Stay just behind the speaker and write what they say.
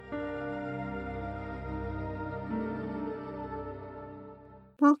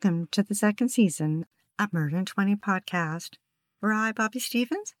Welcome to the second season of Murder in 20 podcast, where I, Bobby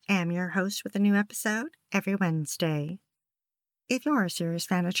Stevens, am your host with a new episode every Wednesday. If you're a serious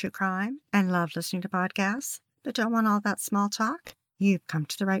fan of true crime and love listening to podcasts, but don't want all that small talk, you've come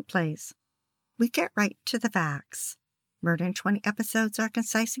to the right place. We get right to the facts. Murder in 20 episodes are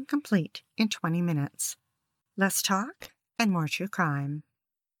concise and complete in 20 minutes. Less talk and more true crime.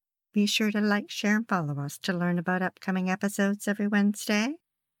 Be sure to like, share, and follow us to learn about upcoming episodes every Wednesday.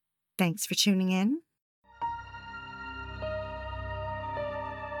 Thanks for tuning in.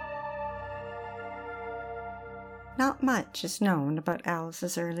 Not much is known about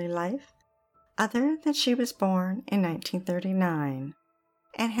Alice's early life, other than she was born in 1939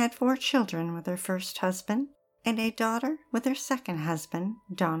 and had 4 children with her first husband and a daughter with her second husband,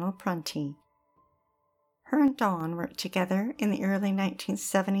 Donald Prunty. Her and Don worked together in the early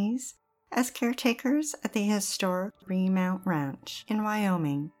 1970s as caretakers at the historic Remount Ranch in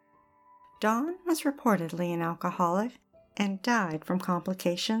Wyoming. Don was reportedly an alcoholic and died from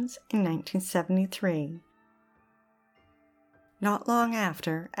complications in 1973. Not long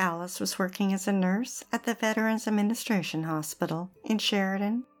after, Alice was working as a nurse at the Veterans Administration Hospital in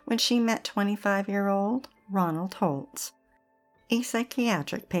Sheridan when she met 25-year-old Ronald Holtz, a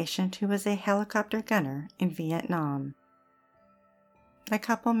psychiatric patient who was a helicopter gunner in Vietnam. The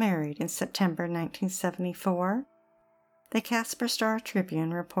couple married in September 1974. The Casper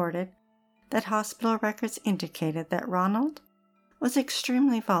Star-Tribune reported that hospital records indicated that Ronald was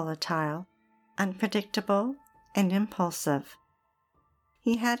extremely volatile, unpredictable, and impulsive.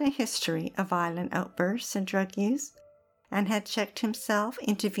 He had a history of violent outbursts and drug use and had checked himself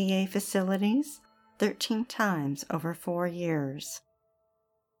into VA facilities 13 times over 4 years.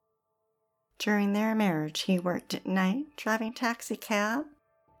 During their marriage, he worked at night driving taxi cab,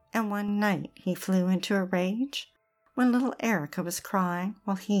 and one night he flew into a rage when little Erica was crying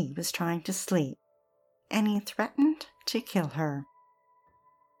while he was trying to sleep, and he threatened to kill her.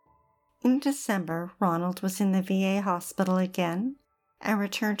 In December, Ronald was in the VA hospital again and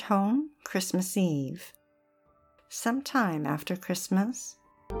returned home Christmas Eve. Sometime after Christmas,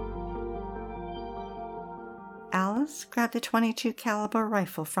 Alice grabbed a .22 caliber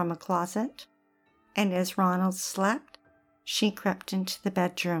rifle from a closet, and as Ronald slept, she crept into the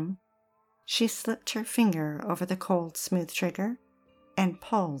bedroom. She slipped her finger over the cold, smooth trigger and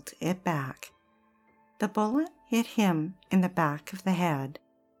pulled it back. The bullet hit him in the back of the head.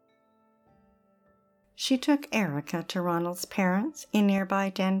 She took Erica to Ronald's parents in nearby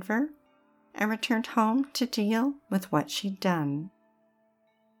Denver and returned home to deal with what she'd done.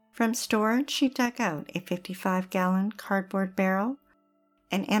 From storage, she dug out a 55-gallon cardboard barrel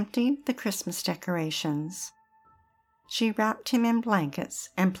and emptied the Christmas decorations. She wrapped him in blankets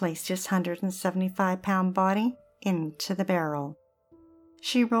and placed his 175-pound body into the barrel.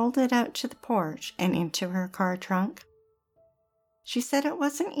 She rolled it out to the porch and into her car trunk. She said it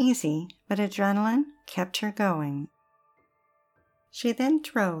wasn't easy, but adrenaline kept her going. She then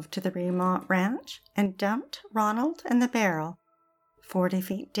drove to the Remount Ranch and dumped Ronald and the barrel 40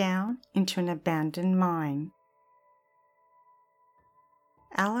 feet down into an abandoned mine.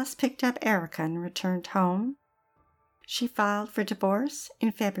 Alice picked up Erica and returned home. She filed for divorce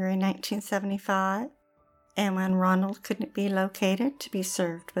in February 1975, and when Ronald couldn't be located to be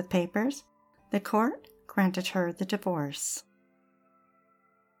served with papers, the court granted her the divorce.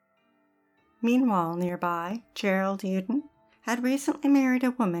 Meanwhile, nearby, Gerald Uden had recently married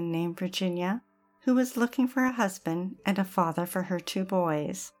a woman named Virginia who was looking for a husband and a father for her 2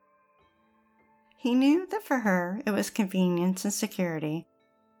 boys. He knew that for her it was convenience and security,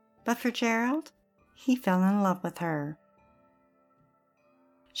 but for Gerald, he fell in love with her.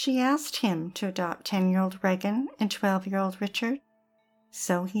 She asked him to adopt 10-year-old Regan and 12-year-old Richard,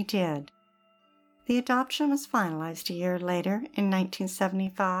 so he did. The adoption was finalized a year later in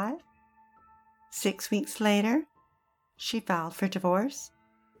 1975. 6 weeks later, she filed for divorce,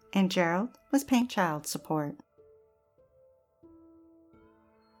 and Gerald was paying child support.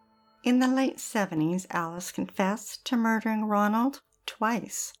 In the late 70s, Alice confessed to murdering Ronald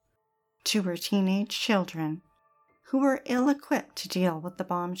twice to her teenage children, who were ill-equipped to deal with the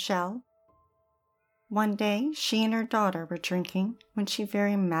bombshell. One day, she and her daughter were drinking when she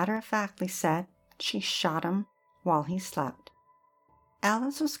very matter-of-factly said she shot him while he slept.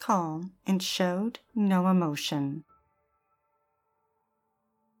 Alice was calm and showed no emotion.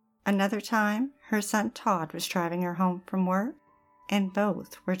 Another time, her son Todd was driving her home from work, and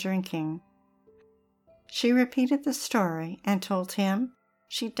both were drinking. She repeated the story and told him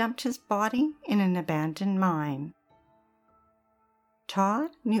she dumped his body in an abandoned mine.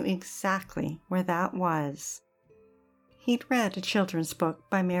 Todd knew exactly where that was. he'd read a children's book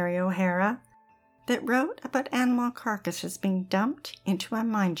by Mary O'Hara that wrote about animal carcasses being dumped into a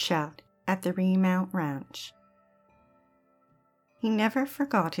mine shaft at the Remount Ranch. He never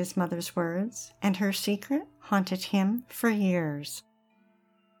forgot his mother's words, and her secret haunted him for years.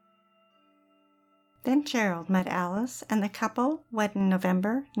 Then Gerald met Alice, and the couple wed in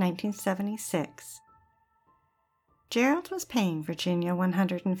November 1976. Gerald was paying Virginia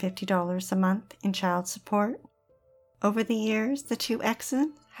 $150 a month in child support. Over the years, the two exes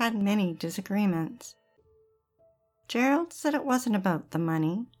had many disagreements. Gerald said it wasn't about the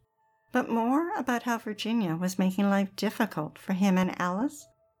money, but more about how Virginia was making life difficult for him and Alice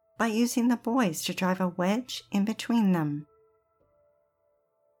by using the boys to drive a wedge in between them.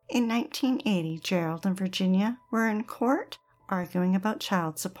 In 1980, Gerald and Virginia were in court arguing about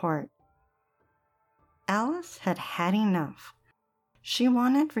child support. Alice had had enough. She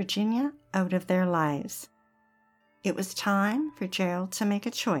wanted Virginia out of their lives. It was time for Gerald to make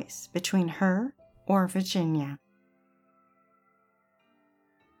a choice between her or Virginia.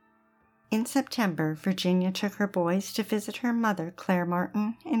 In September, Virginia took her boys to visit her mother, Claire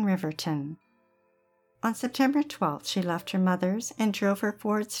Martin, in Riverton. On September 12th, she left her mother's and drove her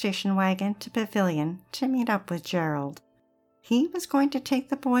Ford station wagon to Pavilion to meet up with Gerald. He was going to take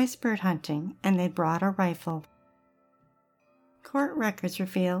the boys bird hunting, and they brought a rifle. Court records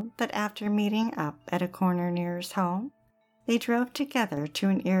revealed that after meeting up at a corner near his home, they drove together to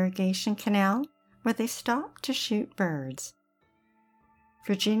an irrigation canal where they stopped to shoot birds.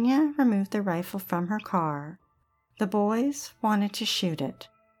 Virginia removed the rifle from her car. The boys wanted to shoot it,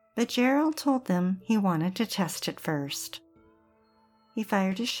 but Gerald told them he wanted to test it first. He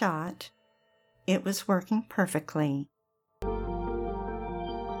fired a shot. It was working perfectly.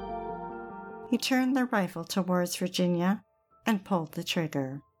 He turned the rifle towards Virginia and pulled the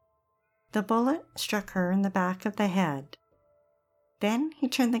trigger. The bullet struck her in the back of the head. Then he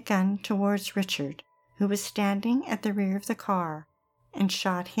turned the gun towards Richard, who was standing at the rear of the car, and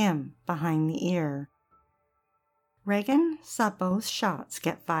shot him behind the ear. Reagan saw both shots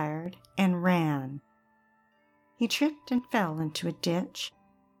get fired and ran. He tripped and fell into a ditch.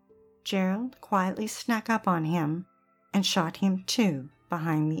 Gerald quietly snuck up on him and shot him too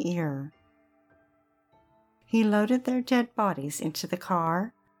behind the ear. He loaded their dead bodies into the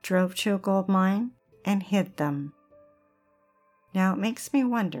car, drove to a gold mine, and hid them. Now it makes me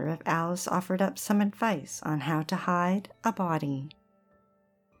wonder if Alice offered up some advice on how to hide a body.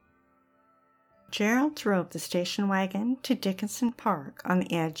 Gerald drove the station wagon to Dickinson Park on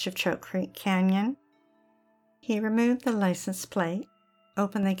the edge of Choke Creek Canyon. He removed the license plate,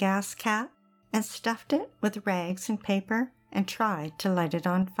 opened the gas cap, and stuffed it with rags and paper and tried to light it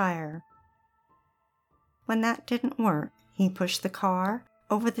on fire. When that didn't work, he pushed the car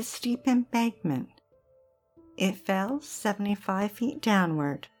over the steep embankment. It fell 75 feet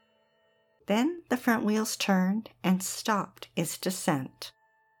downward. Then the front wheels turned and stopped its descent.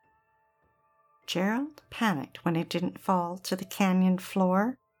 Gerald panicked when it didn't fall to the canyon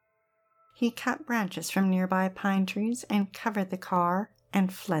floor. He cut branches from nearby pine trees and covered the car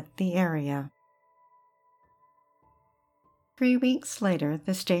and fled the area. 3 weeks later,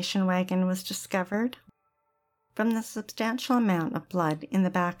 the station wagon was discovered. From the substantial amount of blood in the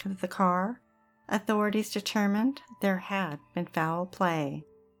back of the car, authorities determined there had been foul play.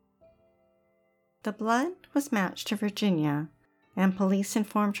 The blood was matched to Virginia, and police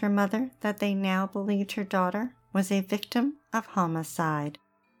informed her mother that they now believed her daughter was a victim of homicide.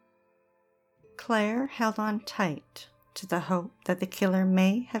 Claire held on tight to the hope that the killer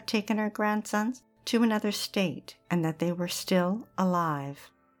may have taken her grandsons to another state and that they were still alive.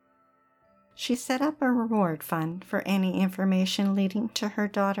 She set up a reward fund for any information leading to her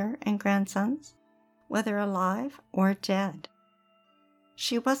daughter and grandsons, whether alive or dead.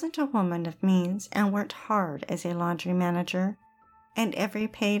 She wasn't a woman of means and worked hard as a laundry manager, and every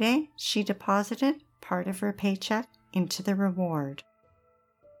payday she deposited part of her paycheck into the reward.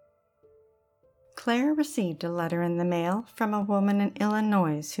 Claire received a letter in the mail from a woman in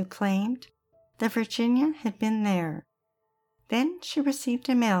Illinois who claimed that Virginia had been there. Then she received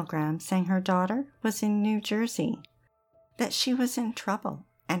a mailgram saying her daughter was in New Jersey, that she was in trouble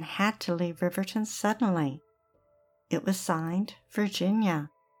and had to leave Riverton suddenly. It was signed Virginia.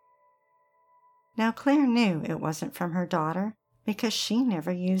 Now Claire knew it wasn't from her daughter because she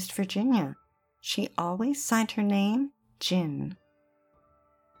never used Virginia. She always signed her name Gin.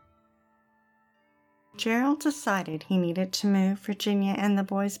 Gerald decided he needed to move Virginia and the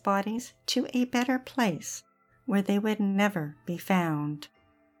boys' bodies to a better place where they would never be found.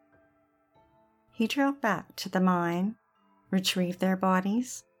 He drove back to the mine, retrieved their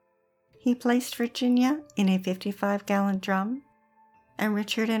bodies, he placed Virginia in a 55-gallon drum and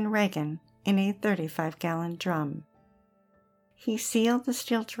Richard and Reagan in a 35-gallon drum. He sealed the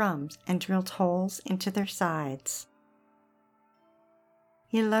steel drums and drilled holes into their sides.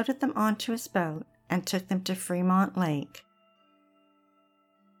 He loaded them onto his boat and took them to Fremont Lake.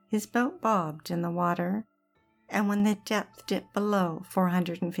 His boat bobbed in the water, and when the depth dipped below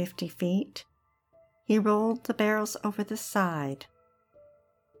 450 feet, he rolled the barrels over the side.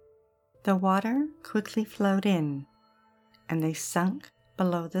 The water quickly flowed in, and they sunk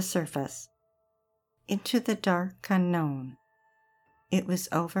below the surface, into the dark unknown. It was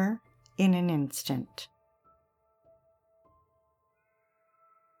over in an instant.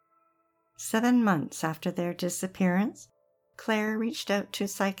 7 months after their disappearance, Claire reached out to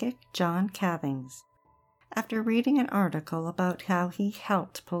psychic John Cathings after reading an article about how he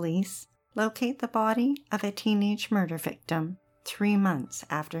helped police locate the body of a teenage murder victim 3 months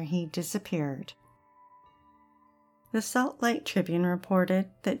after he disappeared. The Salt Lake Tribune reported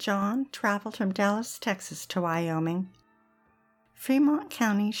that John traveled from Dallas, Texas to Wyoming. Fremont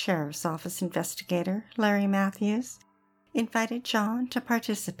County Sheriff's Office investigator Larry Matthews invited John to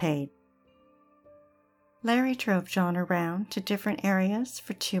participate. Larry drove John around to different areas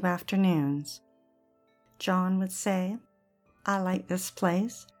for 2 afternoons. John would say, "I like this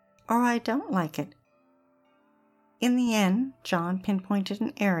place," or "I don't like it." In the end, John pinpointed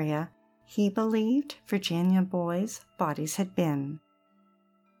an area he believed Virginia boys' bodies had been.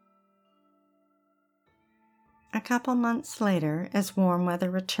 A couple months later, as warm weather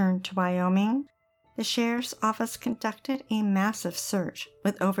returned to Wyoming, the sheriff's office conducted a massive search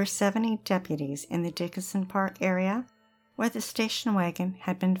with over 70 deputies in the Dickinson Park area where the station wagon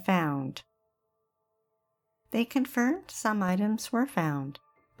had been found. They confirmed some items were found,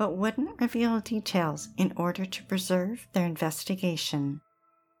 but wouldn't reveal details in order to preserve their investigation.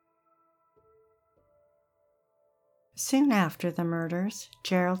 Soon after the murders,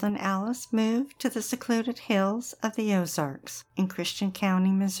 Gerald and Alice moved to the secluded hills of the Ozarks in Christian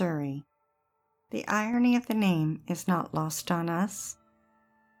County, Missouri. The irony of the name is not lost on us.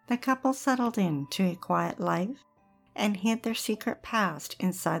 The couple settled into a quiet life and hid their secret past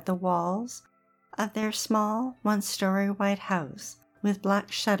inside the walls of their small 1-story white house with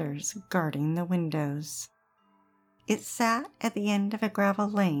black shutters guarding the windows. It sat at the end of a gravel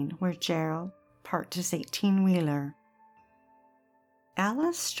lane where Gerald parked his 18-wheeler.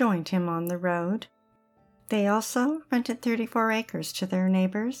 Alice joined him on the road. They also rented 34 acres to their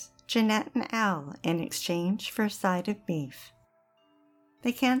neighbors, Jeanette and Al, in exchange for a side of beef.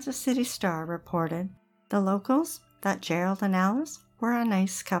 The Kansas City Star reported the locals thought Gerald and Alice were a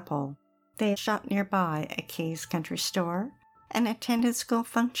nice couple. They shopped nearby at Kay's Country Store and attended school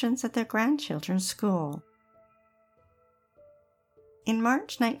functions at their grandchildren's school. In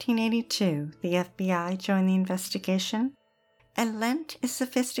March 1982, the FBI joined the investigation and lent its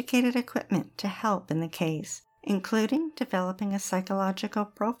sophisticated equipment to help in the case, including developing a psychological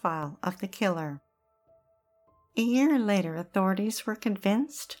profile of the killer. A year later, authorities were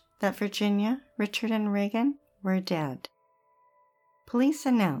convinced that Virginia, Richard, and Reagan were dead. Police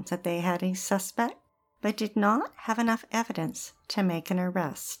announced that they had a suspect, but did not have enough evidence to make an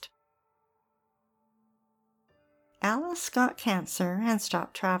arrest. Alice got cancer and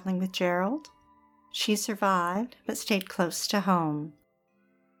stopped traveling with Gerald. She survived, but stayed close to home.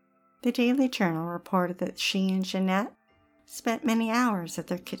 The Daily Journal reported that she and Jeanette spent many hours at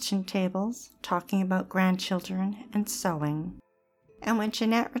their kitchen tables talking about grandchildren and sewing. And when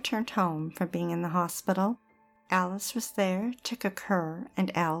Jeanette returned home from being in the hospital, Alice was there to cook her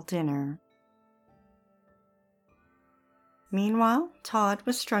and Al dinner. Meanwhile, Todd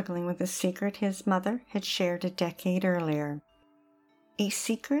was struggling with a secret his mother had shared a decade earlier. A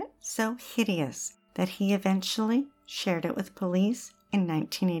secret so hideous that he eventually shared it with police in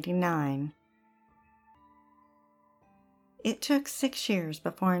 1989. It took 6 years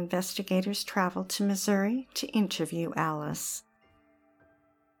before investigators traveled to Missouri to interview Alice.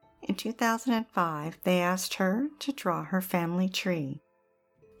 In 2005, they asked her to draw her family tree,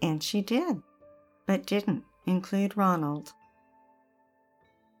 and she did, but didn't include Ronald.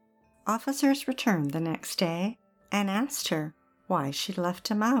 Officers returned the next day and asked her why she left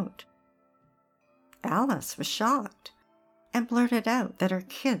him out. Alice was shocked and blurted out that her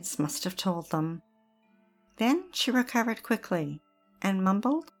kids must have told them. Then she recovered quickly and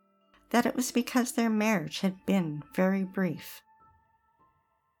mumbled that it was because their marriage had been very brief.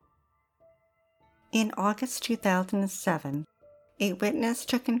 In August 2007, a witness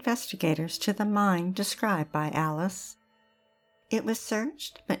took investigators to the mine described by Alice. It was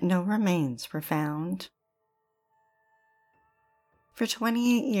searched, but no remains were found. For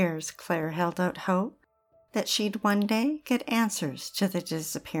 28 years, Claire held out hope that she'd one day get answers to the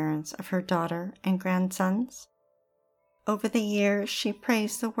disappearance of her daughter and grandsons. Over the years, she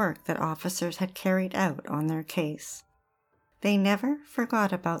praised the work that officers had carried out on their case. They never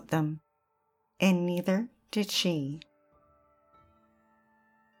forgot about them, and neither did she.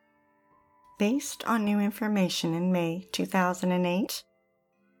 Based on new information in May 2008,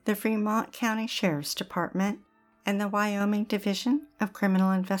 the Fremont County Sheriff's Department and the Wyoming Division of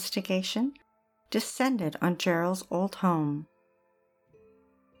Criminal Investigation descended on Gerald's old home.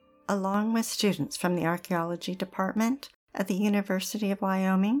 Along with students from the Archaeology Department at the University of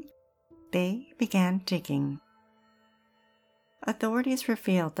Wyoming, they began digging. Authorities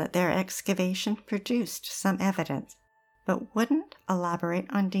revealed that their excavation produced some evidence, but wouldn't elaborate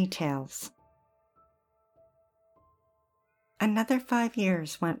on details. Another 5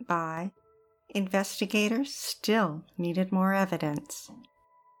 years went by. Investigators still needed more evidence.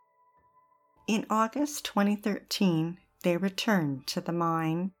 In August 2013, they returned to the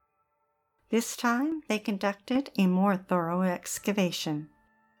mine. This time, they conducted a more thorough excavation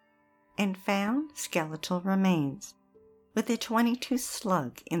and found skeletal remains with a .22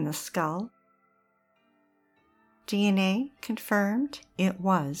 slug in the skull. DNA confirmed it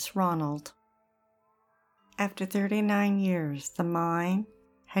was Ronald. After 39 years, the mine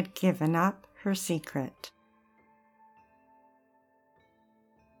had given up her secret.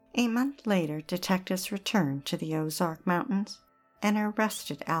 A month later, detectives returned to the Ozark Mountains and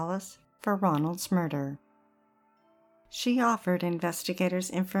arrested Alice for Ronald's murder. She offered investigators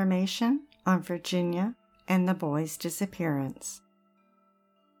information on Virginia and the boy's disappearance.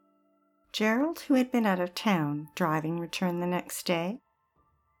 Gerald, who had been out of town driving, returned the next day.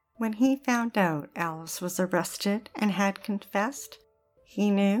 When he found out Alice was arrested and had confessed, he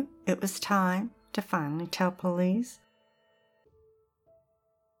knew it was time to finally tell police.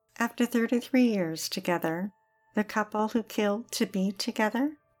 After 33 years together, the couple who killed to be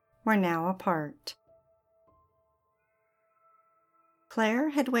together were now apart. Claire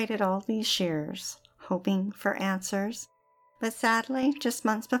had waited all these years, hoping for answers, but sadly, just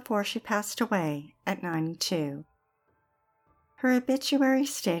months before she passed away at 92. Her obituary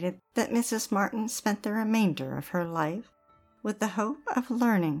stated that Mrs. Martin spent the remainder of her life with the hope of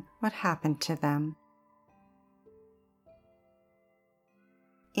learning what happened to them.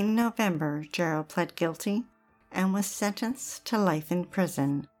 In November, Gerald pled guilty and was sentenced to life in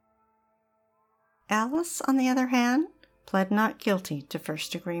prison. Alice, on the other hand, pled not guilty to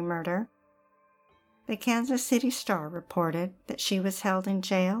first-degree murder. The Kansas City Star reported that she was held in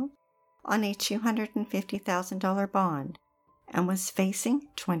jail on a $250,000 bond and was facing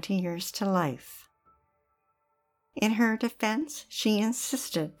 20 years to life. In her defense, she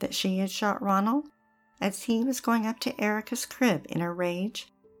insisted that she had shot Ronald as he was going up to Erica's crib in a rage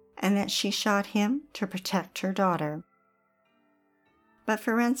and that she shot him to protect her daughter. But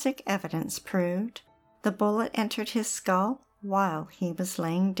forensic evidence proved the bullet entered his skull while he was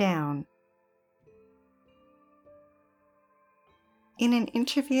laying down. In an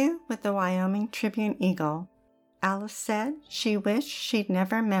interview with the Wyoming Tribune-Eagle, Alice said she wished she'd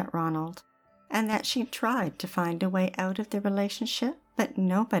never met Ronald and that she tried to find a way out of the relationship, but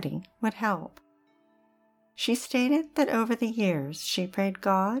nobody would help. She stated that over the years she prayed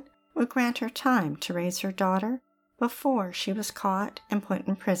God would grant her time to raise her daughter before she was caught and put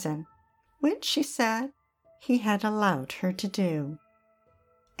in prison, which she said he had allowed her to do.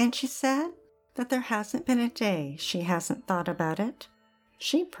 And she said that there hasn't been a day she hasn't thought about it.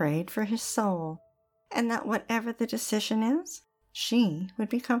 She prayed for his soul, and that whatever the decision is, she would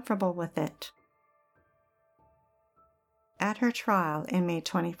be comfortable with it. At her trial in May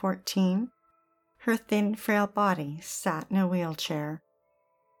 2014, her thin, frail body sat in a wheelchair.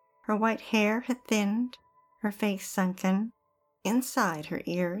 Her white hair had thinned, her face sunken. Inside her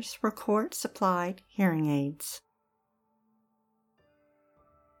ears were court-supplied hearing aids.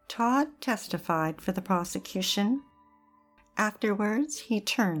 Todd testified for the prosecution. Afterwards, he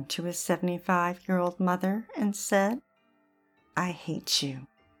turned to his 75-year-old mother and said, "I hate you."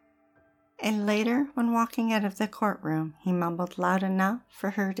 And later, when walking out of the courtroom, he mumbled loud enough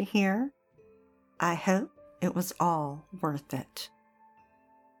for her to hear, "I hope it was all worth it."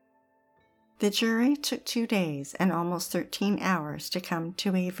 The jury took 2 days and almost 13 hours to come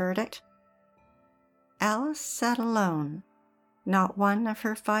to a verdict. Alice sat alone. Not one of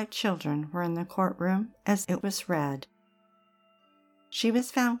her 5 children were in the courtroom as it was read. She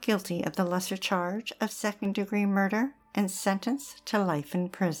was found guilty of the lesser charge of second-degree murder and sentenced to life in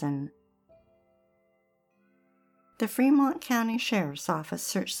prison. The Fremont County Sheriff's Office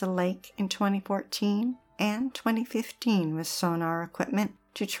searched the lake in 2014 and 2015 with sonar equipment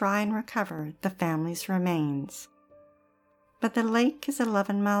to try and recover the family's remains. But the lake is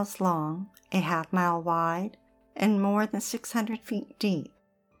 11 miles long, a half-mile wide, and more than 600 feet deep,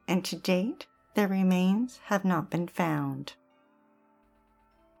 and to date, their remains have not been found.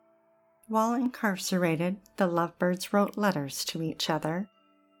 While incarcerated, the lovebirds wrote letters to each other.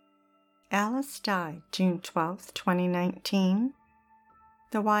 Alice died June 12, 2019.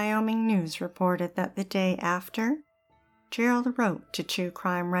 The Wyoming News reported that the day after, Gerald wrote to true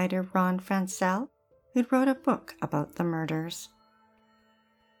crime writer Ron Franscell, who wrote a book about the murders.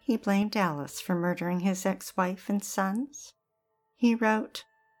 He blamed Alice for murdering his ex-wife and sons. He wrote,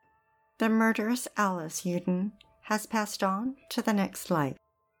 "The murderous Alice Uden has passed on to the next life.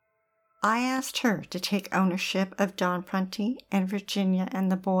 I asked her to take ownership of Don Prunty and Virginia and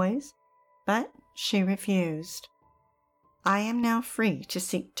the boys, but she refused. I am now free to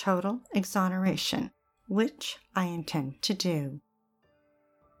seek total exoneration, which I intend to do."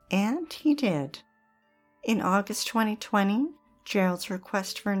 And he did. In August 2020, Gerald's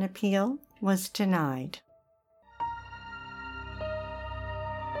request for an appeal was denied.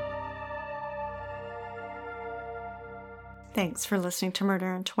 Thanks for listening to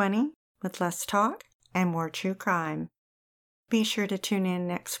Murder in 20 with less talk and more true crime. Be sure to tune in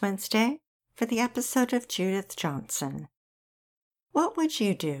next Wednesday for the episode of Judith Johnson. What would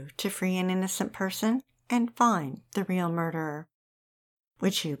you do to free an innocent person and find the real murderer?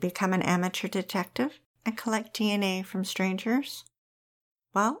 Would you become an amateur detective and collect DNA from strangers?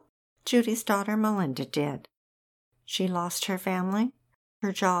 Well, Judy's daughter Melinda did. She lost her family,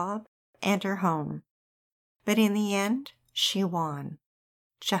 her job, and her home. But in the end, she won.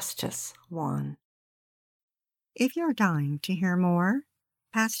 Justice won. If you're dying to hear more,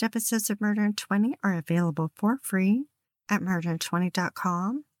 past episodes of Murder in 20 are available for free at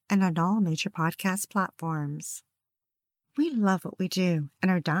murderin20.com and on all major podcast platforms. We love what we do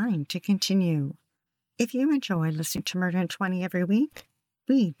and are dying to continue. If you enjoy listening to Murder in 20 every week,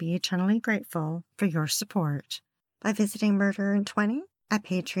 we'd be eternally grateful for your support by visiting Murder in 20 at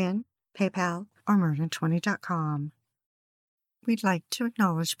Patreon, PayPal, or murderin20.com. We'd like to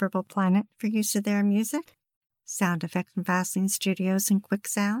acknowledge Purple Planet for use of their music, sound effects from Vaseline Studios and Quick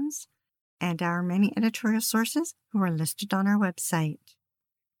Sounds, and our many editorial sources who are listed on our website.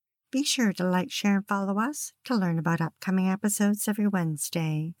 Be sure to like, share, and follow us to learn about upcoming episodes every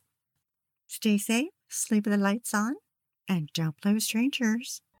Wednesday. Stay safe, sleep with the lights on, and don't play with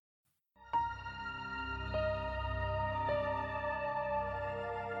strangers.